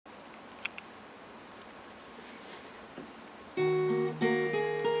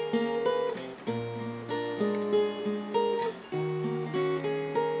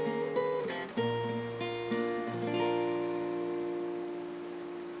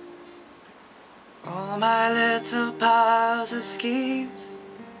All my little piles of schemes,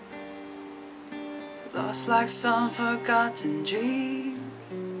 lost like some forgotten dream.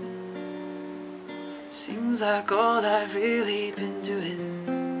 Seems like all I've really been doing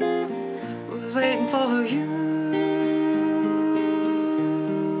was waiting for you.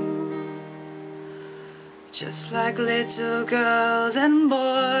 Just like little girls and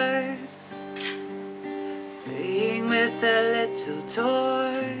boys playing with their little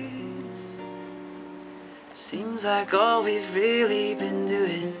toys. Seems like all we've really been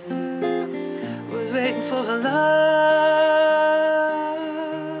doing was waiting for love.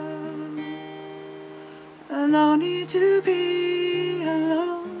 No need to be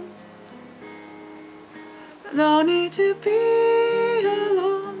alone. No need to be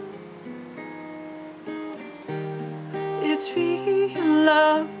alone. It's real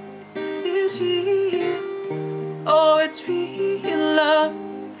love. It's real. Oh, it's real love.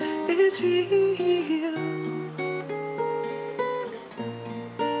 It's real.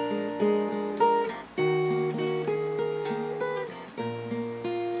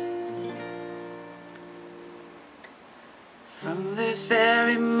 From this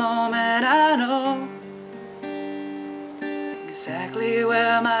very moment I know exactly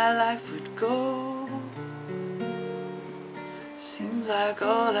where my life would go. Seems like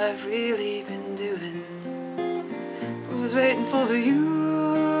all I've really been doing was waiting for you.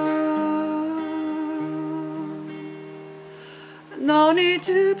 No need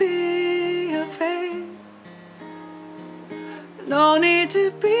to be afraid. No need to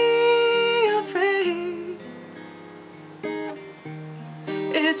be afraid.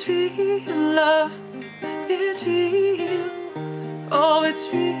 It's real love, it's real. Oh, it's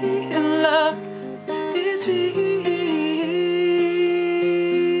real love, it's real.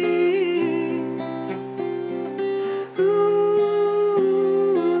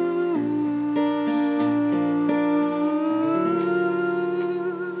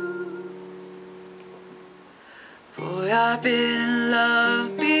 Boy, I've been in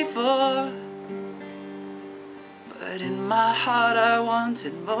love before, but in my heart I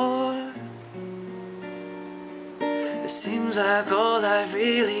wanted more. It seems like all I've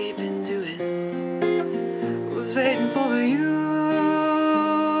really been doing was waiting for you.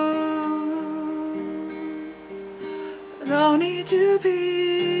 No need to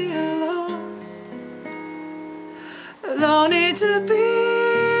be alone. No need to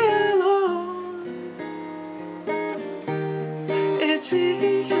be alone. It's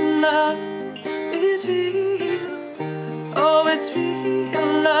real love. It's real. Oh, it's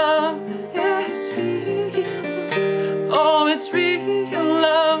real love, yeah, it's real. Oh, it's real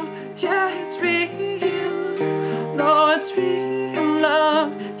love, yeah, it's real. No, it's real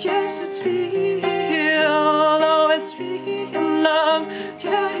love, yes, it's real. Oh, it's real love,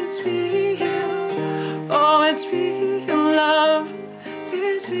 yeah, it's real. Oh, it's real.